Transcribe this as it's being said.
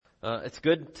It's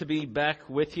good to be back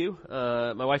with you.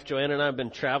 My wife Joanna and I have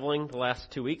been traveling the last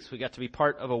 2 weeks. We got to be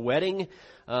part of a wedding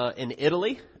in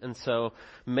Italy, and so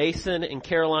Mason and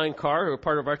Caroline Carr, who are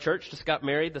part of our church, just got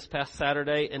married this past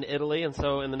Saturday in Italy. And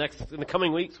so in the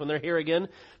coming weeks, when they're here again,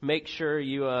 make sure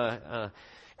you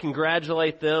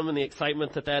congratulate them and the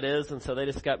excitement that is. And so they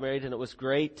just got married, and it was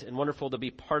great and wonderful to be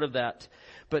part of that.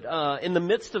 But in the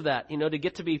midst of that, to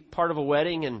get to be part of a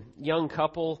wedding and young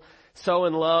couple, so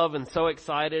in love and so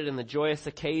excited, and the joyous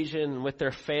occasion and with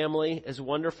their family, as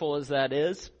wonderful as that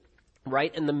is,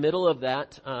 right in the middle of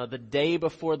that, the day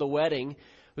before the wedding,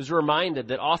 was reminded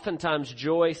that oftentimes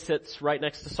joy sits right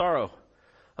next to sorrow.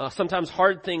 Sometimes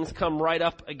hard things come right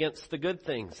up against the good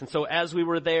things. And so as we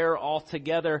were there all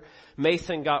together,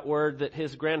 Mason got word that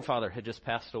his grandfather had just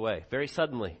passed away very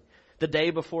suddenly, the day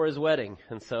before his wedding.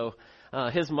 And so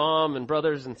his mom and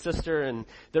brothers and sister, and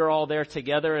they're all there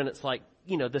together, and it's like,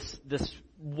 this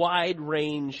wide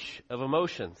range of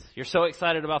emotions. You're so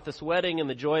excited about this wedding and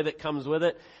the joy that comes with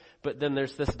it, but then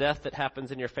there's this death that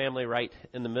happens in your family right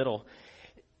in the middle.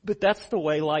 But that's the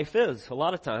way life is. A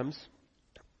lot of times,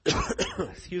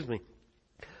 excuse me,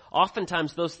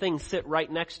 oftentimes those things sit right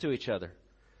next to each other.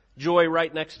 Joy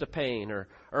right next to pain,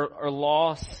 or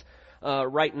loss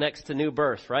right next to new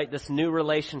birth, right? This new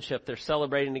relationship they're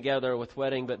celebrating together with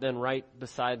wedding, but then right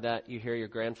beside that you hear your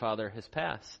grandfather has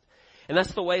passed. And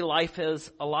that's the way life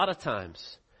is a lot of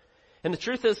times. And the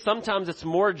truth is, sometimes it's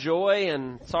more joy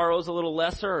and sorrow's a little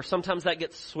lesser, or sometimes that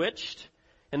gets switched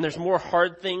and there's more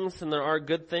hard things than there are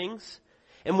good things.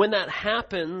 And when that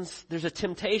happens, there's a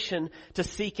temptation to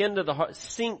sink into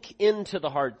the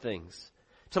hard things,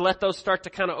 to let those start to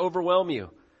kind of overwhelm you,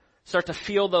 start to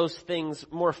feel those things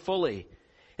more fully.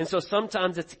 And so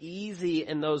sometimes it's easy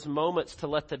in those moments to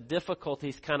let the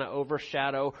difficulties kind of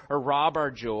overshadow or rob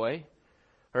our joy,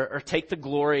 or take the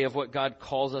glory of what God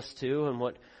calls us to and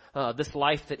what this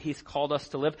life that He's called us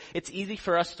to live. It's easy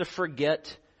for us to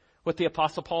forget what the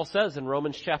Apostle Paul says in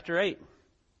Romans chapter 8.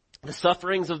 The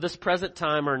sufferings of this present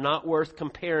time are not worth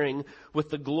comparing with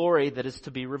the glory that is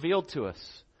to be revealed to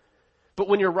us. But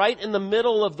when you're right in the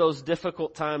middle of those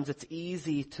difficult times, it's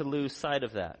easy to lose sight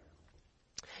of that.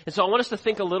 And so I want us to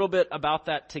think a little bit about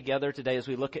that together today as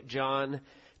we look at John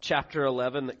chapter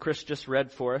 11 that Chris just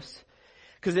read for us.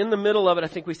 Because in the middle of it, I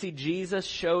think we see Jesus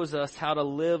shows us how to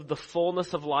live the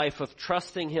fullness of life of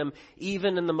trusting Him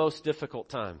even in the most difficult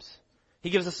times.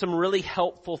 He gives us some really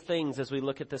helpful things as we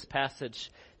look at this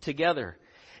passage together.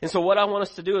 And so what I want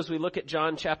us to do as we look at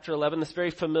John chapter 11, this very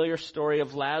familiar story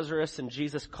of Lazarus and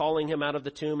Jesus calling him out of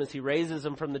the tomb as He raises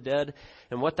him from the dead,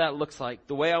 and what that looks like.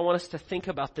 The way I want us to think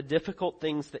about the difficult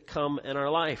things that come in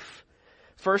our life.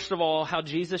 First of all, how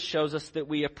Jesus shows us that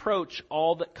we approach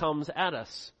all that comes at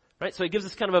us. Right? So He gives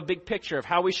us kind of a big picture of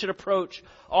how we should approach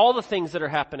all the things that are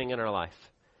happening in our life.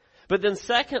 But then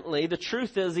secondly, the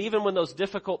truth is, even when those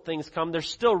difficult things come, there's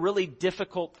still really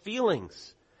difficult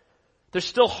feelings. There's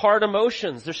still hard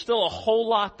emotions. There's still a whole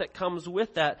lot that comes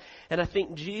with that. And I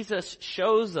think Jesus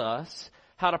shows us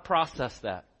how to process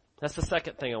that. That's the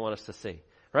second thing I want us to see.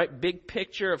 Right? Big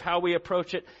picture of how we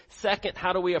approach it. Second,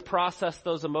 how do we process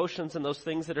those emotions and those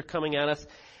things that are coming at us?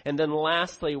 And then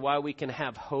lastly, why we can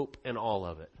have hope in all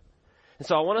of it. And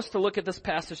so I want us to look at this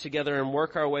passage together and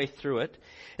work our way through it.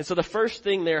 And so the first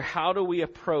thing there, how do we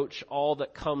approach all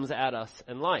that comes at us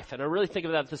in life? And I really think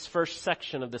of that as this first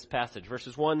section of this passage,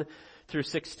 verses 1 through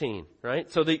 16,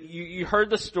 right? So you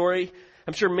heard the story.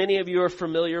 I'm sure many of you are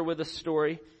familiar with the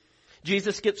story.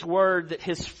 Jesus gets word that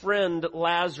his friend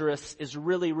Lazarus is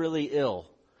really, really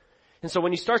ill. And so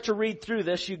when you start to read through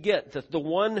this, you get that the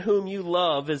one whom you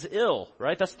love is ill,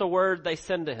 right? That's the word they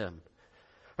send to him.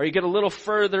 Or you get a little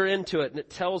further into it and it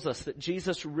tells us that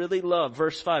Jesus really loved,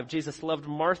 verse 5, Jesus loved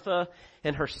Martha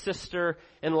and her sister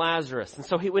and Lazarus. And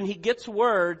so when he gets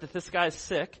word that this guy's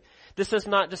sick, this is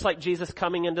not just like Jesus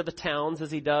coming into the towns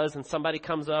as He does and somebody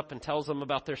comes up and tells them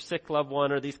about their sick loved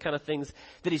one or these kind of things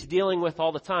that He's dealing with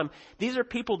all the time. These are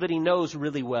people that He knows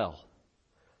really well,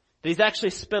 that He's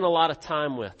actually spent a lot of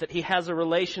time with, that He has a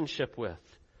relationship with.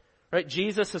 Right?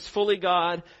 Jesus is fully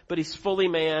God, but He's fully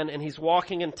man, and He's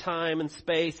walking in time and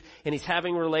space, and He's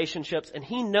having relationships, and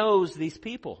He knows these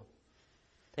people.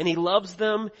 And He loves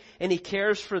them, and He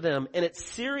cares for them. And it's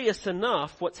serious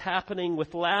enough what's happening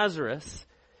with Lazarus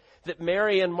that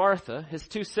Mary and Martha, his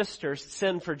two sisters,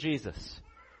 send for Jesus.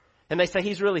 And they say,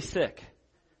 he's really sick.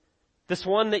 This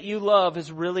one that you love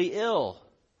is really ill.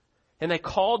 And they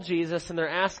call Jesus, and they're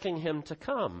asking Him to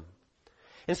come.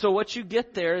 And so what you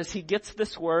get there is He gets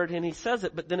this word and He says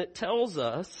it, but then it tells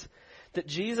us that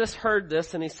Jesus heard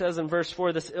this, and He says in verse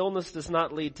 4, this illness does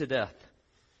not lead to death.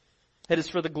 It is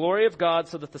for the glory of God,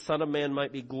 so that the Son of Man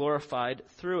might be glorified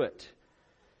through it.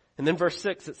 And then verse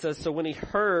 6, it says, so when he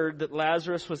heard that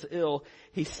Lazarus was ill,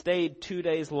 he stayed 2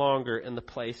 days longer in the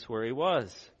place where he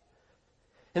was.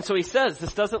 And so he says,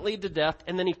 this doesn't lead to death,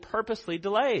 and then he purposely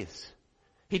delays.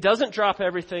 He doesn't drop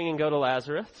everything and go to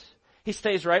Lazarus. He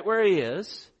stays right where he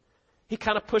is. He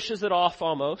kind of pushes it off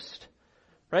almost.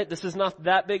 Right? This is not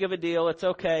that big of a deal. It's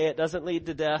okay. It doesn't lead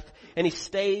to death. And he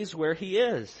stays where he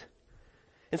is.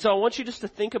 And so I want you just to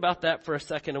think about that for a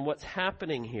second and what's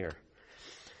happening here.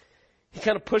 He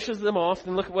kind of pushes them off,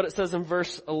 and look at what it says in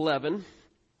verse 11.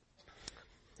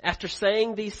 After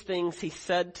saying these things, he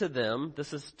said to them,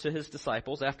 this is to his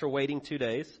disciples, after waiting 2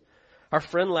 days, our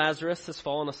friend Lazarus has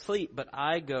fallen asleep, but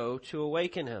I go to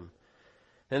awaken him.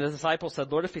 And the disciples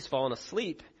said, Lord, if he's fallen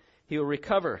asleep, he will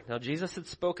recover. Now Jesus had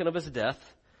spoken of his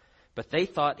death, but they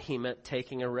thought he meant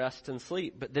taking a rest and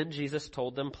sleep. But then Jesus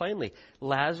told them plainly,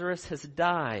 Lazarus has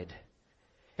died.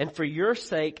 And for your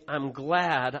sake, I'm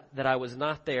glad that I was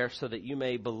not there so that you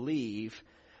may believe,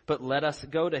 but let us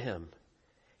go to him.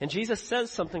 And Jesus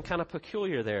says something kind of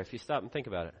peculiar there if you stop and think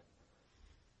about it.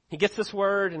 He gets this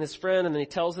word and his friend, and then he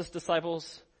tells his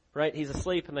disciples, right, he's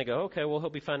asleep, and they go, okay, well, he'll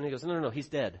be fine. And he goes, no, he's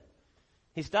dead.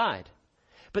 He's died.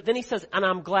 But then he says, and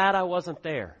I'm glad I wasn't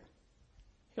there.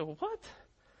 You go, what?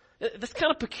 That's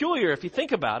kind of peculiar if you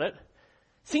think about it.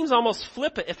 Seems almost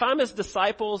flippant. If I'm his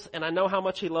disciples and I know how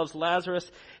much he loves Lazarus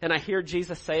and I hear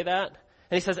Jesus say that,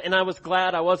 and he says, and I was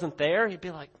glad I wasn't there, you'd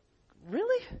be like,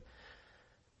 really?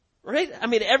 Right? I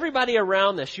mean, everybody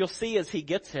around this, you'll see as he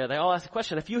gets here, they all ask the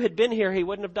question, if you had been here, he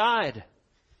wouldn't have died.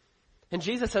 And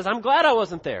Jesus says, I'm glad I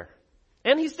wasn't there.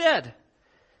 And he's dead.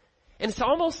 And it's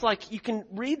almost like you can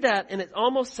read that and it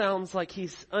almost sounds like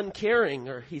he's uncaring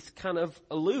or he's kind of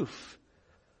aloof.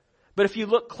 But if you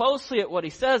look closely at what he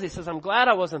says, I'm glad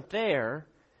I wasn't there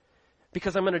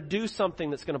because I'm going to do something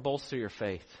that's going to bolster your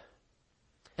faith.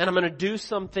 And I'm going to do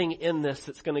something in this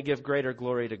that's going to give greater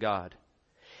glory to God.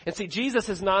 And see, Jesus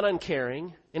is not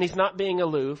uncaring, and he's not being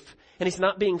aloof, and he's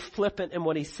not being flippant in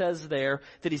what he says there,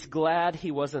 that he's glad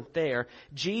he wasn't there.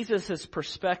 Jesus'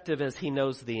 perspective is he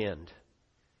knows the end.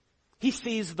 He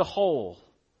sees the whole.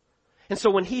 And so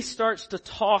when he starts to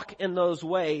talk in those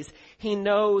ways, he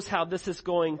knows how this is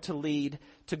going to lead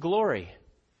to glory.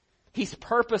 He's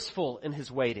purposeful in his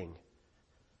waiting.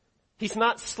 He's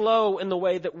not slow in the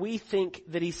way that we think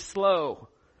that he's slow.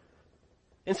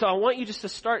 And so I want you just to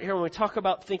start here when we talk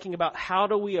about thinking about how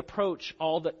do we approach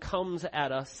all that comes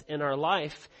at us in our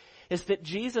life, is that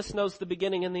Jesus knows the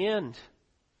beginning and the end.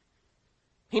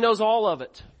 He knows all of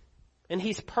it. And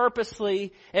he's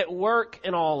purposely at work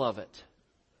in all of it.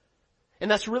 And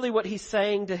that's really what he's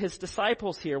saying to his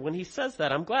disciples here when he says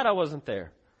that. I'm glad I wasn't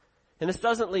there. And this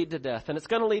doesn't lead to death. And it's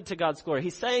going to lead to God's glory.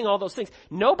 He's saying all those things.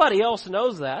 Nobody else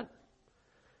knows that.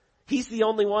 He's the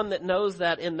only one that knows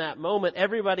that in that moment.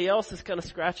 Everybody else is kind of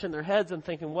scratching their heads and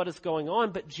thinking, what is going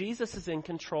on? But Jesus is in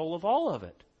control of all of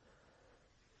it.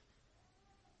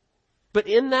 But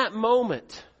in that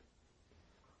moment,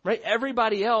 right,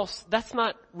 everybody else, that's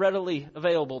not readily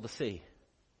available to see.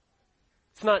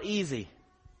 It's not easy.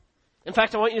 In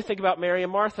fact, I want you to think about Mary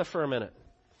and Martha for a minute.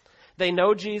 They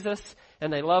know Jesus,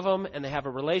 and they love him, and they have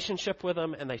a relationship with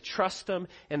him, and they trust him,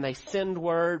 and they send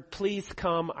word, please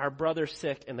come, our brother's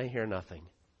sick, and they hear nothing.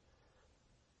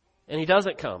 And he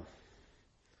doesn't come.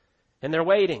 And they're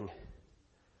waiting.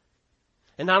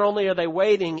 And not only are they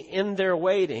waiting, in their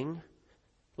waiting,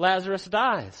 Lazarus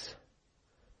dies.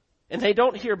 And they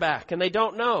don't hear back, and they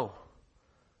don't know.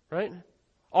 Right?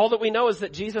 All that we know is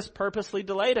that Jesus purposely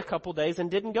delayed a couple days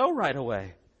and didn't go right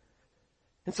away.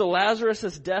 And so Lazarus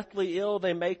is deathly ill.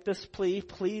 They make this plea,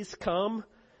 please come.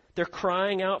 They're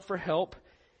crying out for help,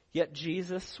 yet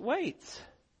Jesus waits.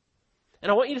 And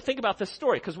I want you to think about this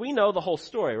story, because we know the whole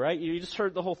story, right? You just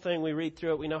heard the whole thing. We read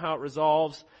through it. We know how it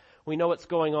resolves. We know what's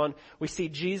going on. We see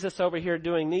Jesus over here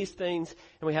doing these things,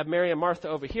 and we have Mary and Martha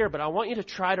over here. But I want you to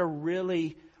try to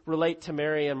really relate to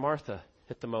Mary and Martha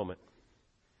at the moment.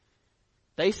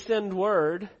 They send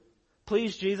word,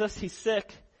 please Jesus, he's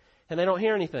sick, and they don't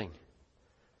hear anything.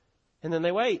 And then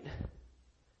they wait.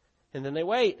 And then they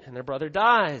wait, and their brother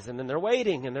dies, and then they're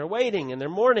waiting, and they're waiting, and they're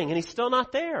mourning, and he's still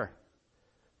not there.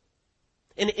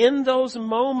 And in those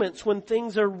moments when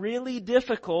things are really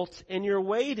difficult and you're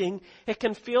waiting, it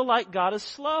can feel like God is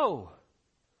slow.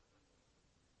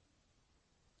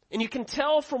 And you can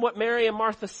tell from what Mary and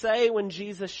Martha say when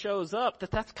Jesus shows up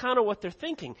that that's kind of what they're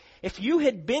thinking. If you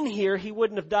had been here, he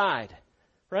wouldn't have died.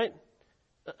 Right?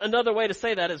 Another way to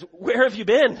say that is, where have you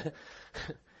been?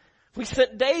 We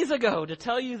sent days ago to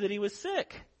tell you that he was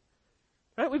sick.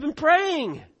 Right? We've been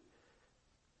praying.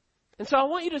 And so I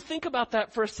want you to think about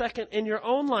that for a second in your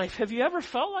own life. Have you ever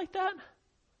felt like that?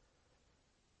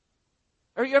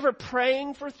 Are you ever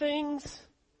praying for things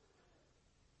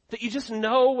that you just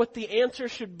know what the answer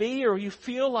should be, or you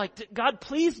feel like, God,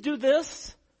 please do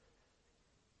this?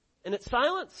 And it's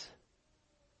silence.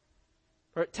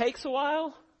 Or it takes a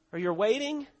while, or you're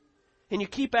waiting, and you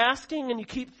keep asking and you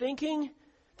keep thinking,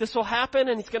 this will happen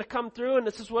and He's going to come through and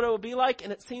this is what it will be like,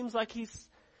 and it seems like He's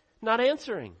not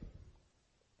answering.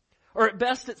 Or at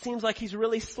best it seems like He's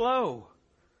really slow.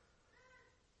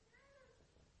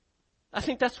 I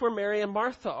think that's where Mary and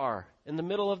Martha are in the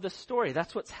middle of this story.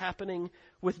 That's what's happening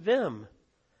with them.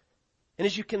 And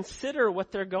as you consider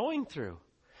what they're going through,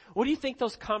 what do you think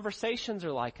those conversations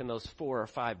are like in those 4 or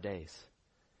 5 days?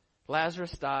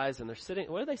 Lazarus dies and they're sitting,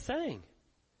 what are they saying?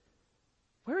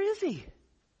 Where is He?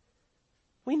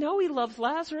 We know He loves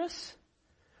Lazarus.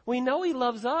 We know He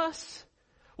loves us.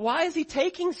 Why is He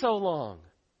taking so long?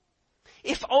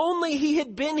 If only He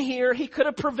had been here, He could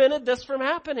have prevented this from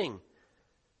happening.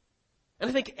 And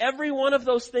I think every one of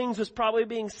those things was probably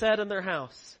being said in their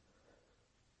house.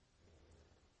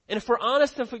 And if we're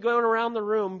honest, if we go around the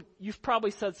room, you've probably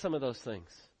said some of those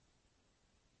things.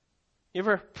 You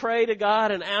ever pray to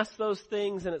God and ask those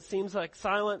things and it seems like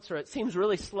silence, or it seems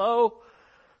really slow?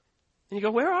 And you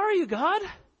go, where are you, God?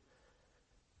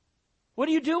 What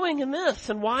are you doing in this?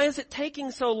 And why is it taking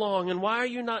so long? And why are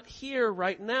you not here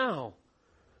right now?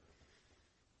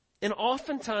 And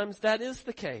oftentimes that is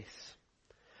the case.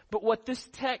 But what this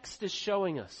text is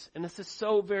showing us, and this is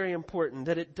so very important,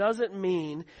 that it doesn't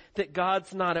mean that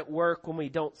God's not at work when we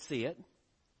don't see it.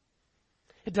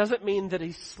 It doesn't mean that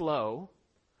He's slow,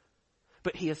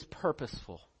 but He is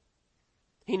purposeful.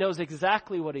 He knows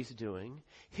exactly what He's doing.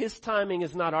 His timing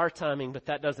is not our timing, but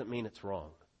that doesn't mean it's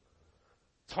wrong.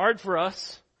 It's hard for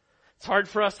us. It's hard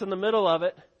for us in the middle of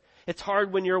it. It's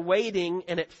hard when you're waiting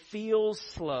and it feels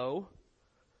slow,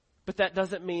 but that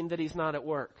doesn't mean that He's not at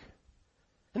work.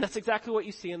 And that's exactly what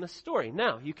you see in this story.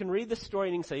 Now, you can read the story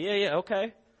and you can say, yeah,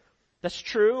 okay. That's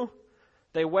true.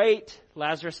 They wait.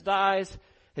 Lazarus dies.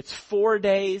 It's 4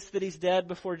 days that he's dead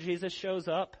before Jesus shows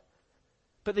up.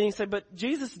 But then you say, but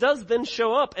Jesus does then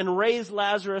show up and raise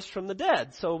Lazarus from the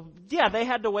dead. So, yeah, they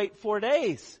had to wait 4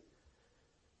 days.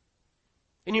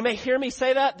 And you may hear me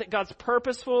say that God's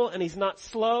purposeful and He's not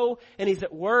slow and He's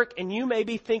at work. And you may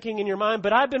be thinking in your mind,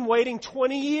 but I've been waiting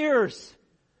 20 years.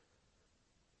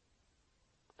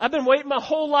 I've been waiting my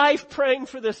whole life praying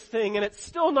for this thing and it's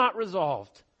still not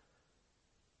resolved.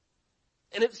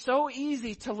 And it's so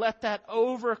easy to let that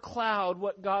overcloud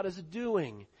what God is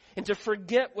doing and to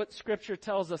forget what Scripture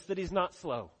tells us, that He's not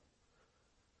slow,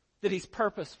 that He's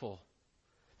purposeful,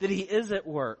 that He is at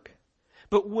work.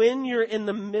 But when you're in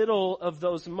the middle of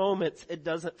those moments, it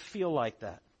doesn't feel like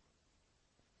that.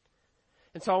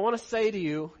 And so I want to say to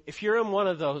you, if you're in one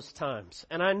of those times,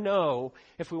 and I know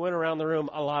if we went around the room,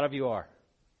 a lot of you are.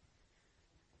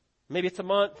 Maybe it's a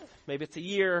month, maybe it's a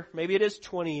year, maybe it is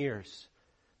 20 years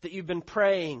that you've been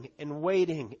praying and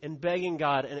waiting and begging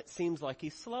God and it seems like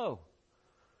He's slow.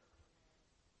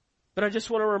 But I just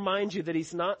want to remind you that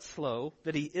He's not slow,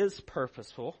 that He is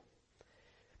purposeful,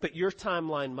 but your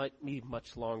timeline might be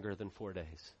much longer than 4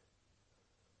 days.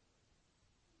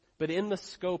 But in the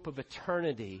scope of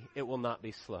eternity, it will not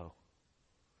be slow.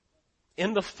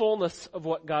 In the fullness of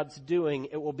what God's doing,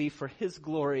 it will be for His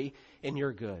glory and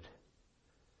your good.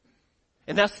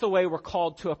 And that's the way we're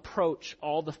called to approach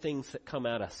all the things that come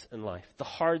at us in life, the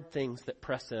hard things that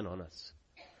press in on us.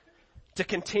 To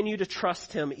continue to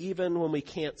trust Him even when we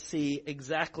can't see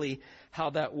exactly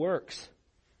how that works.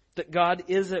 That God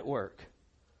is at work.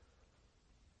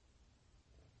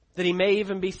 That He may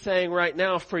even be saying right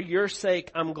now, for your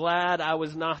sake, I'm glad I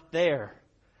was not there,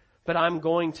 but I'm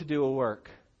going to do a work.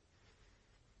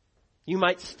 You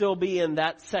might still be in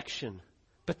that section,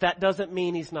 but that doesn't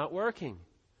mean He's not working.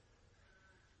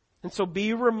 And so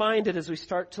be reminded as we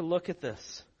start to look at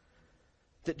this,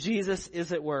 that Jesus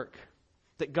is at work,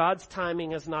 that God's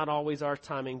timing is not always our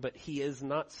timing, but He is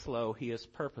not slow, He is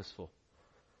purposeful.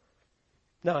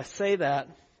 Now I say that,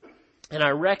 and I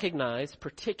recognize,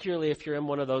 particularly if you're in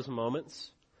one of those moments,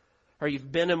 or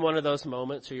you've been in one of those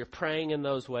moments, or you're praying in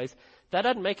those ways, that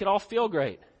doesn't make it all feel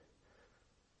great.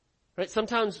 Right?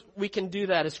 Sometimes we can do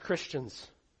that as Christians.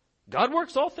 God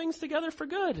works all things together for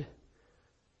good.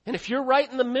 And if you're right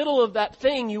in the middle of that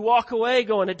thing, you walk away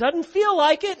going, it doesn't feel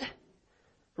like it.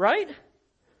 Right?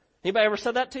 Anybody ever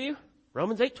said that to you?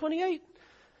 Romans 8:28.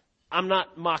 I'm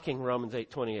not mocking Romans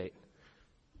 8:28.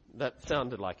 That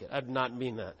sounded like it. I did not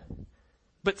mean that.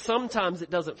 But sometimes it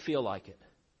doesn't feel like it.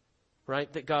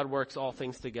 Right? That God works all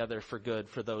things together for good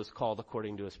for those called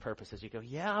according to His purposes. You go,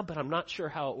 yeah, but I'm not sure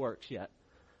how it works yet.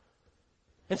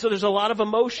 And so there's a lot of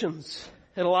emotions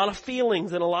and a lot of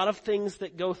feelings and a lot of things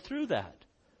that go through that.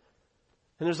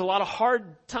 And there's a lot of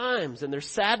hard times, and there's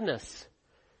sadness,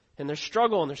 and there's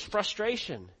struggle, and there's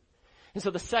frustration. And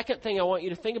so the second thing I want you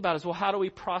to think about is, well, how do we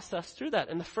process through that?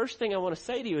 And the first thing I want to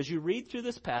say to you is, you read through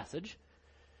this passage,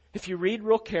 if you read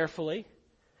real carefully,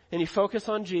 and you focus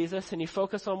on Jesus, and you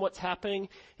focus on what's happening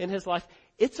in his life,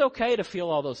 it's okay to feel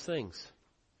all those things.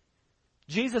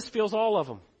 Jesus feels all of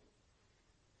them.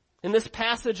 In this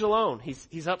passage alone,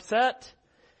 he's upset,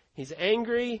 he's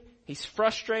angry, he's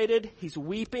frustrated, he's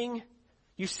weeping.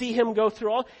 You see him go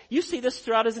through all. You see this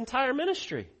throughout his entire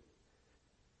ministry.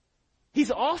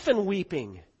 He's often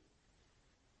weeping.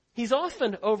 He's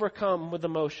often overcome with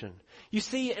emotion. You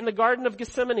see in the Garden of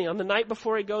Gethsemane, on the night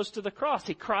before he goes to the cross,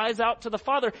 he cries out to the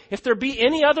Father, if there be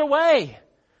any other way.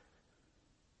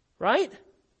 Right?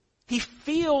 He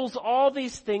feels all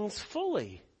these things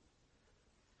fully.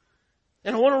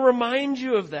 And I want to remind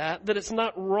you of that it's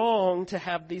not wrong to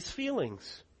have these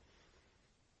feelings.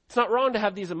 It's not wrong to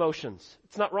have these emotions.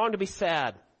 It's not wrong to be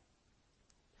sad.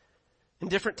 In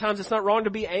different times, it's not wrong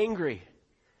to be angry.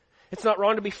 It's not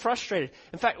wrong to be frustrated.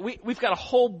 In fact, we've got a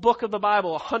whole book of the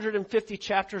Bible, 150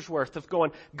 chapters worth of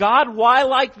going, God, why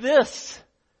like this?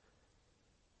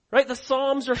 Right? The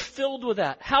Psalms are filled with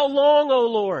that. How long, O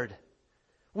Lord?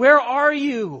 Where are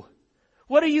you?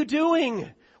 What are you doing?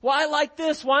 Why like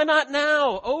this? Why not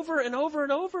now? Over and over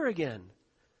and over again.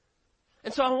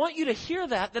 And so I want you to hear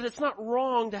that it's not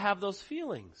wrong to have those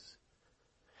feelings.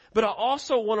 But I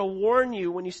also want to warn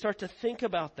you when you start to think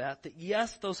about that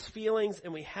yes, those feelings,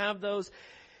 and we have those,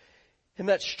 and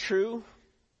that's true.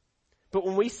 But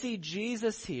when we see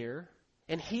Jesus here,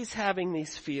 and he's having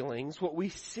these feelings, what we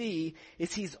see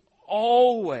is he's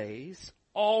always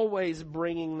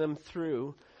bringing them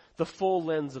through the full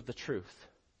lens of the truth.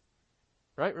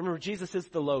 Right? Remember, Jesus is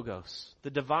the Logos,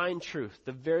 the divine truth,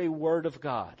 the very Word of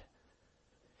God.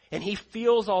 And he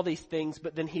feels all these things,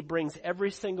 but then he brings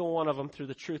every single one of them through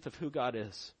the truth of who God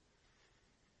is.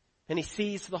 And he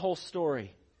sees the whole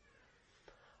story.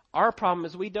 Our problem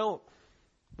is we don't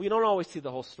always see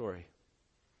the whole story.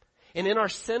 And in our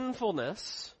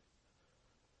sinfulness,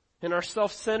 in our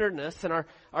self-centeredness, and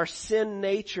our sin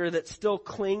nature that still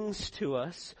clings to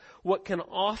us, what can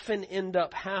often end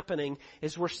up happening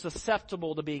is we're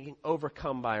susceptible to being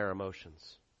overcome by our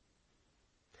emotions.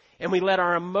 And we let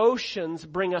our emotions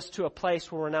bring us to a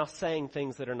place where we're now saying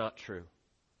things that are not true.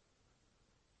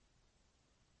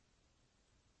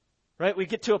 Right? We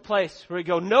get to a place where we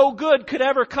go, no good could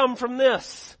ever come from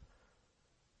this.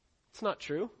 It's not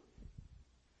true.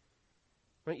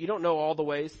 Right? You don't know all the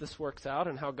ways this works out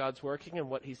and how God's working and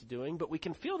what he's doing, but we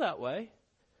can feel that way.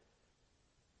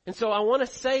 And so I want to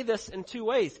say this in two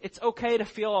ways. It's okay to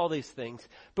feel all these things,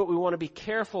 but we want to be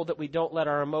careful that we don't let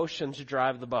our emotions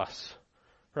drive the bus.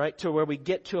 Right? To where we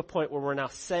get to a point where we're now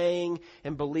saying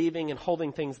and believing and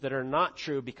holding things that are not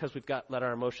true because we've let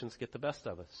our emotions get the best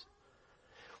of us.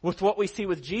 With what we see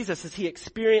with Jesus is he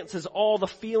experiences all the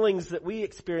feelings that we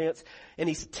experience, and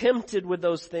he's tempted with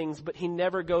those things, but he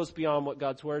never goes beyond what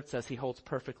God's Word says. He holds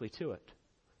perfectly to it.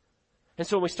 And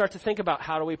so when we start to think about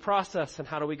how do we process and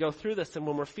how do we go through this, and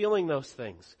when we're feeling those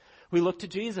things, we look to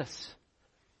Jesus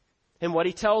and what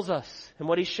he tells us and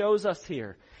what he shows us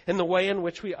here and the way in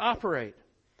which we operate.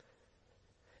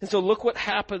 And so look what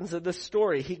happens in this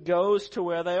story. He goes to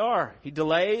where they are. He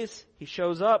delays. He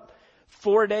shows up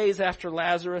 4 days after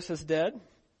Lazarus is dead.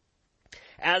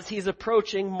 As he's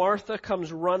approaching, Martha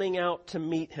comes running out to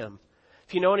meet him.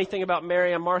 If you know anything about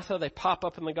Mary and Martha, they pop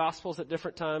up in the Gospels at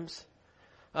different times.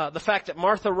 The fact that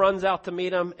Martha runs out to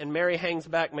meet him and Mary hangs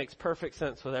back makes perfect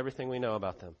sense with everything we know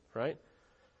about them, right?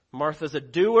 Martha's a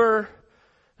doer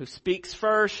who speaks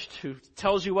first, who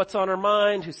tells you what's on her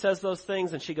mind, who says those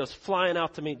things, and she goes flying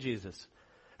out to meet Jesus.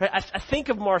 Right? I think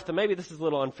of Martha, maybe this is a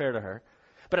little unfair to her,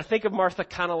 but I think of Martha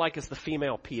kind of like as the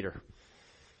female Peter.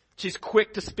 She's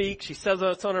quick to speak, she says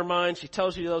what's on her mind, she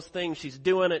tells you those things, she's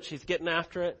doing it, she's getting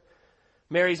after it.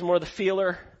 Mary's more the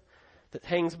feeler that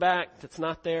hangs back, that's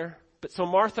not there. But so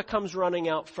Martha comes running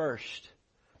out first.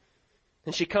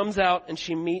 And she comes out and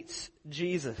she meets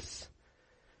Jesus.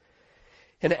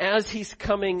 And as he's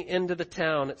coming into the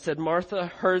town, it said Martha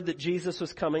heard that Jesus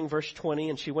was coming, verse 20,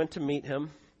 and she went to meet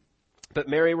him. But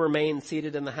Mary remained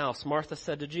seated in the house. Martha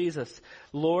said to Jesus,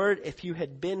 Lord, if you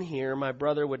had been here, my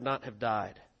brother would not have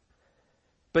died.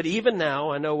 But even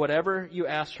now, I know whatever you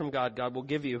ask from God, God will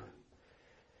give you.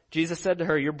 Jesus said to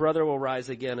her, your brother will rise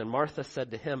again. And Martha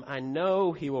said to him, I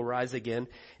know he will rise again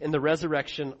in the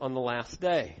resurrection on the last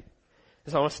day.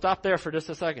 So I want to stop there for just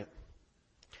a second.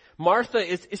 Martha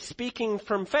is speaking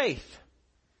from faith.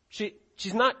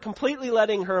 She's not completely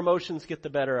letting her emotions get the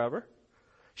better of her.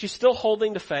 She's still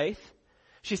holding to faith.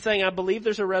 She's saying, I believe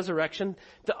there's a resurrection.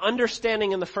 The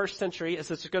understanding in the first century is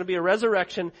that there's going to be a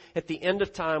resurrection at the end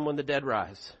of time when the dead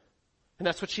rise. And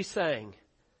that's what she's saying.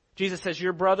 Jesus says,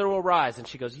 your brother will rise. And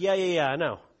she goes, yeah, I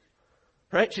know.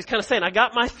 Right? She's kind of saying, I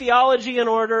got my theology in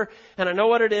order and I know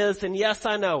what it is. And yes,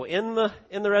 I know in the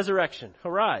resurrection,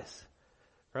 he'll rise.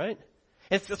 Right?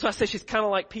 And that's why I say she's kind of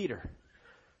like Peter.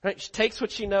 Right? She takes what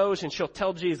she knows and she'll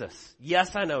tell Jesus,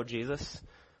 yes, I know, Jesus.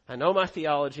 I know my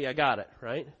theology. I got it.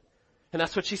 Right? And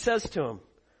that's what she says to him.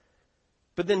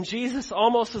 But then Jesus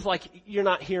almost is like, you're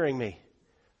not hearing me.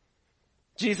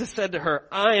 Jesus said to her,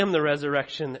 I am the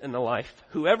resurrection and the life.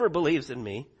 Whoever believes in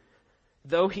me,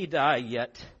 though he die,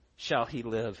 yet shall he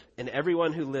live. And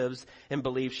everyone who lives and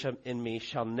believes in me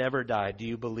shall never die. Do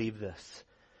you believe this?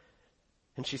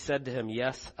 And she said to him,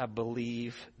 yes, I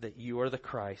believe that you are the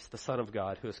Christ, the Son of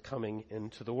God, who is coming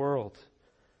into the world.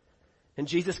 And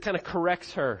Jesus kind of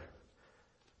corrects her.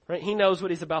 Right? He knows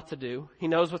what he's about to do. He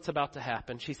knows what's about to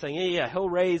happen. She's saying, yeah, he'll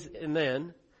raise and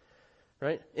then,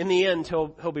 right? In the end,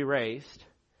 he'll be raised.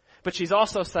 But she's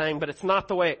also saying, but it's not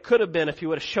the way it could have been if he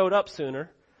would have showed up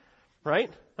sooner.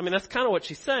 Right? I mean, that's kind of what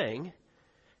she's saying.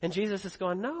 And Jesus is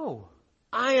going, no,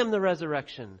 I am the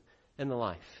resurrection and the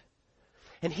life.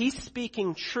 And he's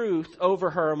speaking truth over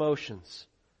her emotions.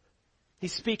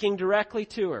 He's speaking directly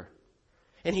to her.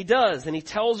 And he does, and he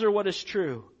tells her what is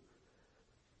true.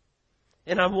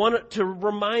 And I want to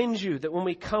remind you that when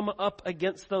we come up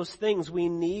against those things, we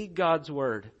need God's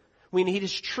word. We need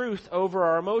his truth over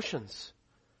our emotions.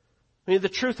 We need the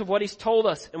truth of what he's told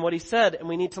us and what he said, and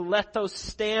we need to let those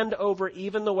stand over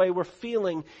even the way we're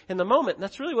feeling in the moment. And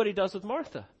that's really what he does with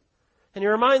Martha. And he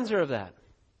reminds her of that.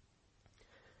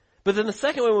 But then the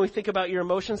second way, when we think about your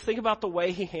emotions, think about the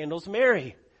way he handles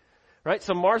Mary. Right?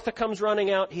 So Martha comes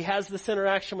running out. He has this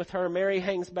interaction with her. Mary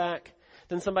hangs back.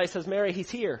 Then somebody says, Mary,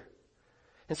 he's here.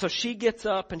 And so she gets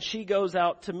up and she goes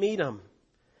out to meet him.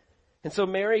 And so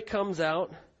Mary comes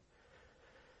out.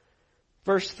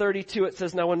 Verse 32, it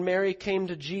says, now when Mary came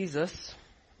to Jesus,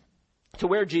 to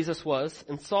where Jesus was,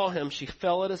 and saw him, she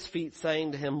fell at his feet,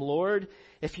 saying to him, Lord,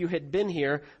 if you had been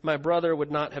here, my brother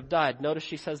would not have died. Notice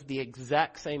she says the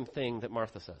exact same thing that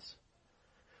Martha says.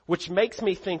 Which makes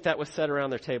me think that was said around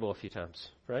their table a few times,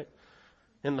 right?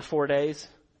 In the 4 days.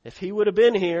 If he would have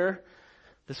been here,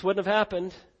 this wouldn't have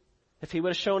happened. If he would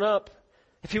have shown up,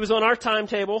 if he was on our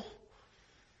timetable,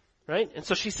 right? And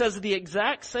so she says the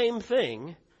exact same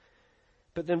thing.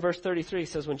 But then verse 33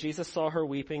 says, when Jesus saw her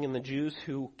weeping and the Jews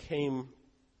who came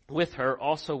with her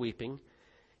also weeping,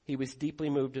 he was deeply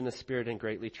moved in the spirit and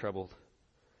greatly troubled.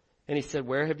 And he said,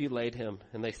 where have you laid him?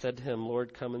 And they said to him,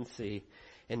 Lord, come and see.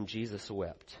 And Jesus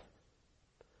wept.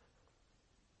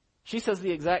 She says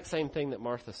the exact same thing that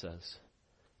Martha says,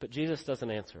 but Jesus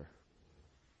doesn't answer.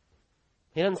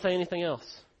 He doesn't say anything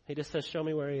else. He just says, show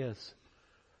me where he is.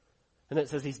 And it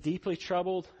says he's deeply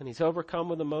troubled and he's overcome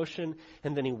with emotion,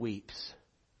 and then he weeps.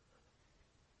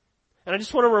 And I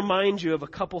just want to remind you of a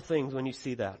couple things when you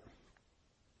see that.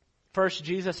 First,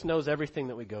 Jesus knows everything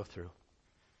that we go through.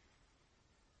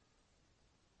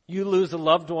 You lose a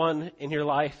loved one in your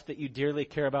life that you dearly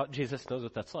care about, Jesus knows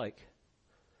what that's like.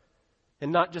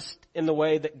 And not just in the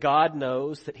way that God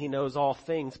knows, that he knows all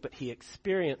things, but he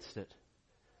experienced it.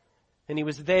 And he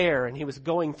was there and he was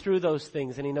going through those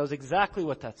things and he knows exactly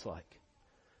what that's like.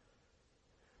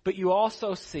 But you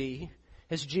also see,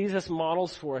 as Jesus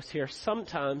models for us here,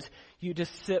 sometimes you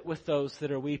just sit with those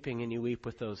that are weeping and you weep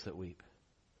with those that weep.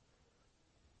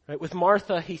 Right? With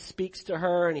Martha, he speaks to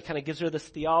her and he kind of gives her this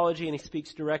theology and he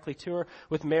speaks directly to her.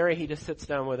 With Mary, he just sits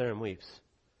down with her and weeps.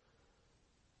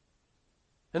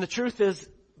 And the truth is,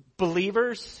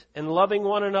 believers and loving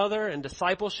one another and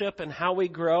discipleship and how we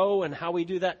grow and how we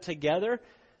do that together,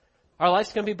 our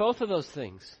life's going to be both of those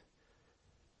things.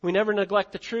 We never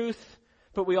neglect the truth,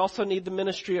 but we also need the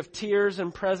ministry of tears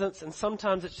and presence, and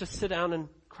sometimes it's just sit down and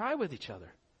cry with each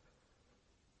other.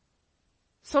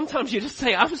 Sometimes you just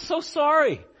say, I'm so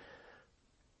sorry.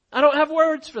 I don't have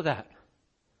words for that.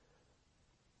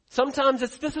 Sometimes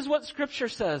it's, this is what Scripture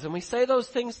says, and we say those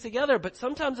things together, but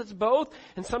sometimes it's both,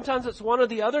 and sometimes it's one or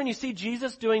the other, and you see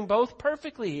Jesus doing both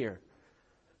perfectly here.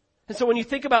 And so when you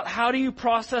think about how do you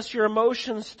process your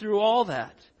emotions through all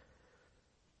that,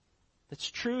 it's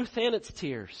truth and it's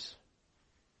tears.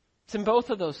 It's in both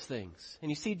of those things. And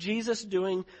you see Jesus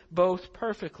doing both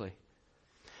perfectly.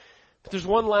 But there's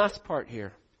one last part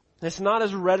here. It's not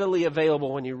as readily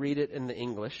available when you read it in the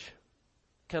English.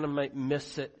 Kind of might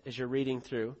miss it as you're reading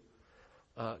through.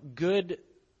 Good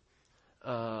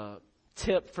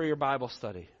tip for your Bible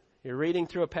study. You're reading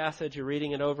through a passage, you're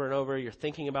reading it over and over, you're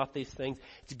thinking about these things.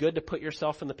 It's good to put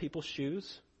yourself in the people's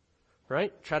shoes,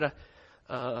 right? Try to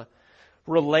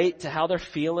relate to how they're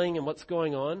feeling and what's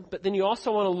going on. But then you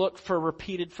also want to look for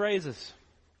repeated phrases.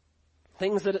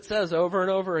 Things that it says over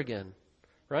and over again.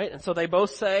 Right? And so they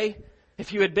both say,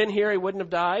 if you had been here, he wouldn't have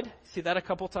died. See that a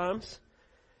couple times?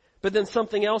 But then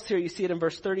something else here, you see it in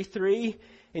verse 33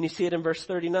 and you see it in verse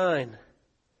 39.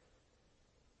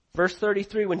 Verse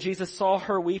 33, when Jesus saw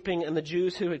her weeping and the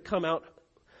Jews who had come out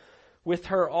with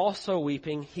her also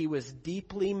weeping, he was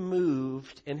deeply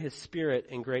moved in his spirit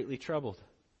and greatly troubled.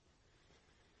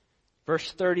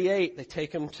 Verse 38, they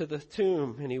take him to the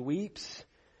tomb and he weeps.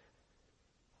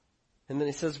 And then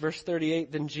he says, verse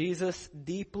 38, then Jesus,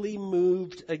 deeply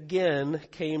moved again,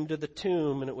 came to the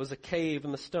tomb, and it was a cave,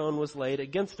 and the stone was laid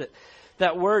against it.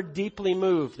 That word, deeply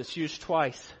moved, is used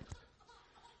twice.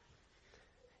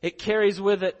 It carries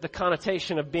with it the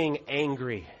connotation of being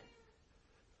angry.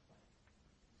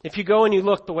 If you go and you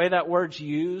look the way that word's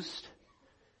used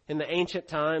in the ancient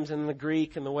times, in the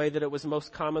Greek, and the way that it was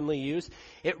most commonly used,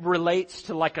 it relates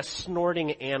to like a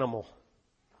snorting animal.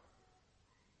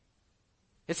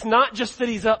 It's not just that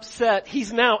he's upset,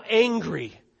 he's now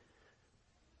angry.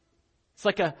 It's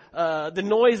like the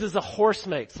noises a horse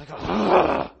makes, like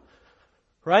a,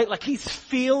 right? Like he's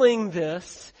feeling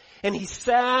this, and he's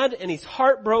sad, and he's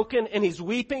heartbroken, and he's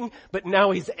weeping, but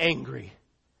now he's angry.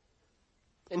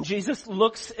 And Jesus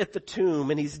looks at the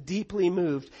tomb, and he's deeply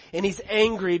moved, and he's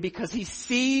angry because he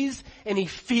sees, and he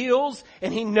feels,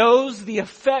 and he knows the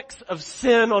effects of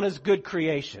sin on his good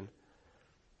creation.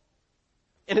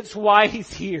 And it's why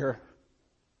he's here.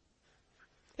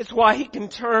 It's why he can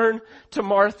turn to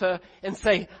Martha and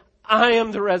say, I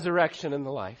am the resurrection and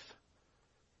the life.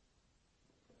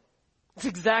 It's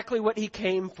exactly what he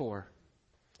came for.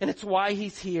 And it's why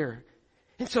he's here.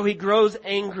 And so he grows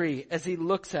angry as he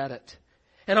looks at it.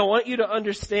 And I want you to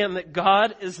understand that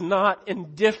God is not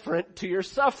indifferent to your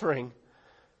suffering.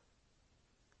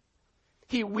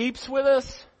 He weeps with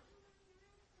us.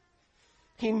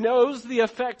 He knows the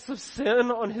effects of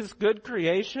sin on his good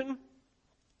creation.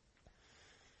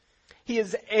 He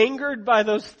is angered by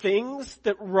those things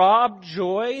that rob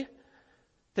joy,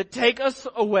 that take us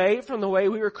away from the way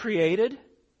we were created.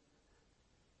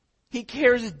 He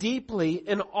cares deeply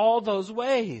in all those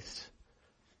ways.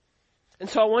 And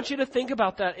so I want you to think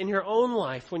about that in your own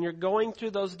life when you're going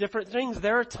through those different things.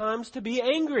 There are times to be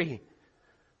angry.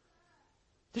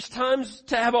 There's times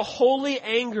to have a holy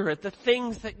anger at the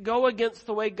things that go against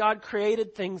the way God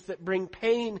created things, that bring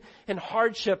pain and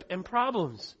hardship and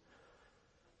problems.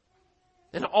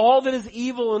 And all that is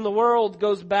evil in the world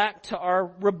goes back to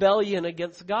our rebellion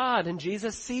against God. And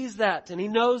Jesus sees that, and he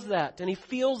knows that, and he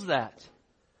feels that.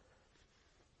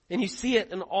 And you see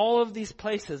it in all of these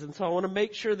places. And so I want to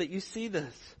make sure that you see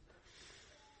this.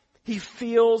 He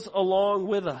feels along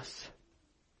with us.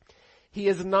 He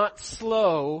is not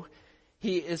slow.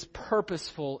 He is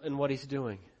purposeful in what he's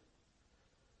doing.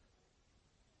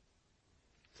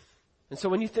 And so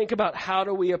when you think about how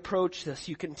do we approach this,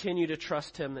 you continue to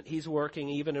trust him that he's working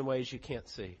even in ways you can't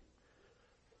see.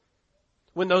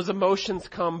 When those emotions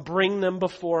come, bring them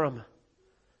before him.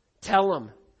 Tell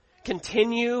him.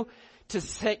 Continue to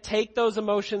take those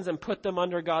emotions and put them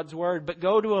under God's word, but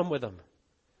go to him with them.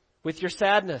 With your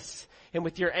sadness and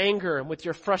with your anger and with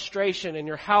your frustration and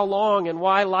your how long and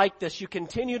why like this, you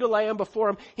continue to lay them before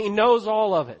him. He knows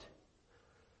all of it.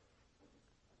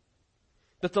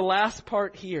 But the last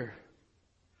part here,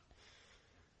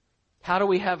 how do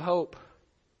we have hope?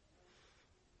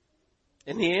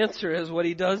 And the answer is what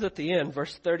he does at the end.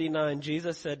 Verse 39,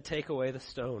 Jesus said, take away the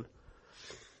stone.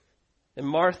 And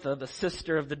Martha, the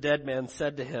sister of the dead man,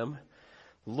 said to him,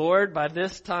 Lord, by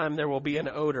this time there will be an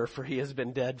odor, for he has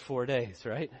been dead 4 days,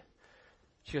 right?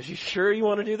 She goes, you sure you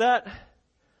want to do that?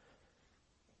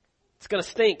 It's going to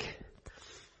stink.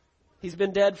 He's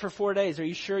been dead for 4 days. Are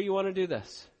you sure you want to do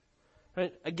this?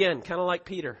 Right? Again, kind of like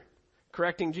Peter,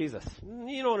 correcting Jesus.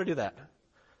 You don't want to do that.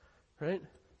 Right?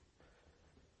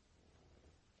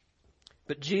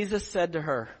 But Jesus said to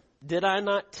her, did I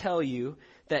not tell you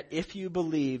that if you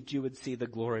believed, you would see the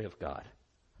glory of God?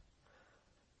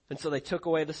 And so they took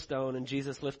away the stone, and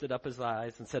Jesus lifted up his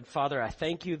eyes and said, Father, I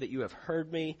thank you that you have heard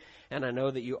me, and I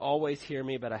know that you always hear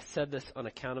me, but I said this on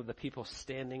account of the people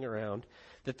standing around,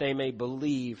 that they may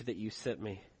believe that you sent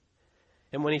me.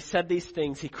 And when he said these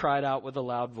things, he cried out with a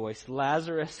loud voice,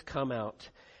 Lazarus, come out.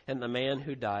 And the man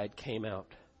who died came out.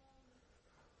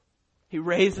 He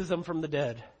raises him from the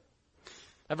dead.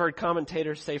 I've heard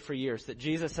commentators say for years that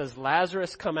Jesus says,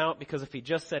 Lazarus, come out, because if he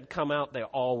just said come out, they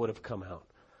all would have come out.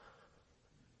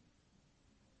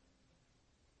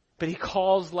 But he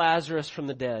calls Lazarus from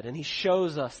the dead, and he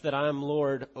shows us that I am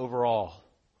Lord over all.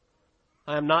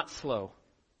 I am not slow.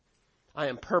 I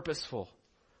am purposeful.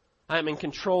 I am in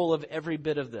control of every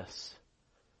bit of this.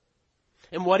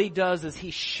 And what he does is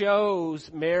he shows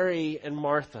Mary and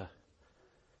Martha.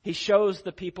 He shows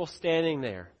the people standing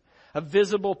there a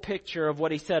visible picture of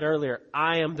what he said earlier.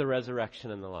 I am the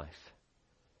resurrection and the life.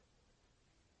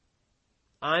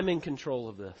 I'm in control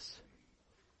of this.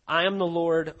 I am the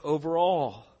Lord over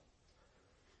all.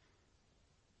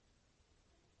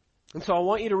 And so I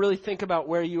want you to really think about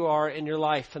where you are in your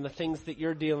life and the things that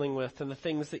you're dealing with and the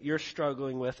things that you're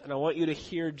struggling with. And I want you to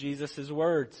hear Jesus'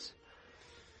 words.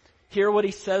 Hear what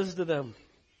he says to them.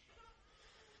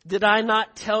 Did I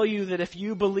not tell you that if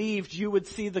you believed, you would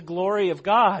see the glory of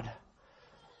God?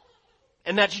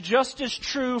 And that's just as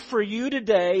true for you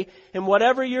today in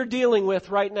whatever you're dealing with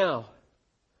right now.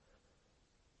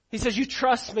 He says, you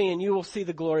trust me and you will see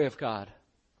the glory of God.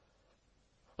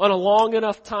 On a long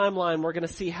enough timeline, we're going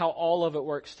to see how all of it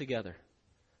works together.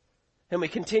 And we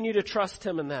continue to trust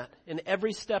him in that, in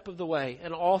every step of the way,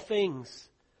 in all things.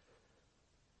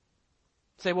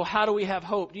 Say, well, how do we have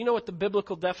hope? Do you know what the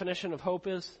biblical definition of hope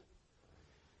is?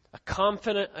 A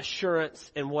confident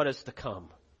assurance in what is to come.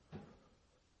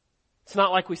 It's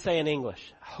not like we say in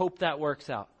English, I hope that works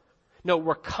out. No,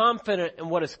 we're confident in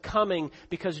what is coming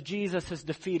because Jesus has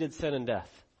defeated sin and death.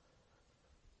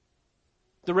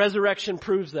 The resurrection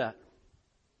proves that.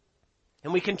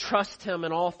 And we can trust him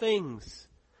in all things.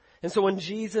 And so when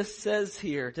Jesus says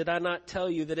here, did I not tell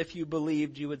you that if you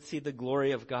believed you would see the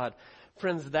glory of God?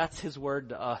 Friends, that's his word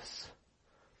to us.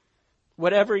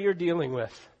 Whatever you're dealing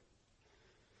with,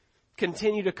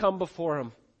 continue to come before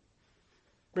him.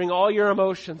 Bring all your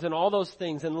emotions and all those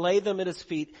things and lay them at his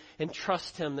feet and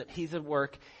trust him that he's at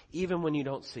work even when you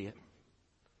don't see it.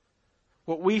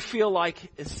 What we feel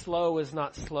like is slow is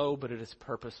not slow, but it is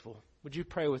purposeful. Would you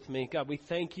pray with me? God, we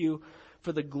thank you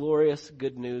for the glorious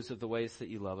good news of the ways that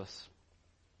you love us.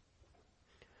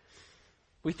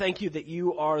 We thank you that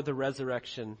you are the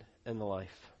resurrection and the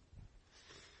life.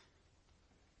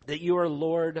 That you are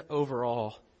Lord over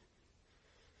all.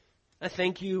 I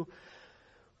thank you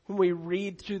when we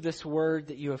read through this word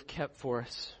that you have kept for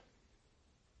us.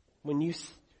 When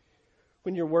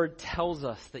your word tells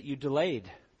us that you delayed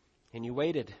and you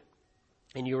waited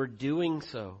and you are doing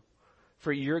so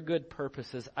for your good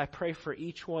purposes, I pray for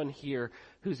each one here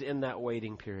who's in that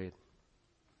waiting period.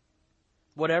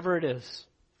 Whatever it is,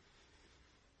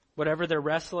 whatever they're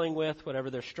wrestling with, whatever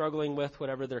they're struggling with,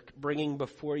 whatever they're bringing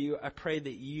before you, I pray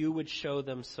that you would show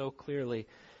them so clearly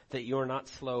that you are not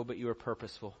slow, but you are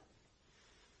purposeful.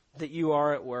 That you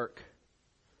are at work.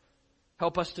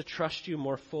 Help us to trust you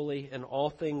more fully in all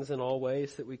things, in all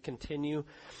ways, that we continue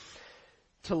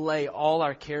to lay all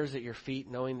our cares at your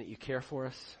feet, knowing that you care for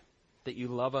us, that you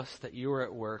love us, that you are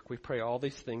at work. We pray all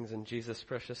these things in Jesus'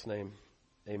 precious name.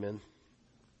 Amen.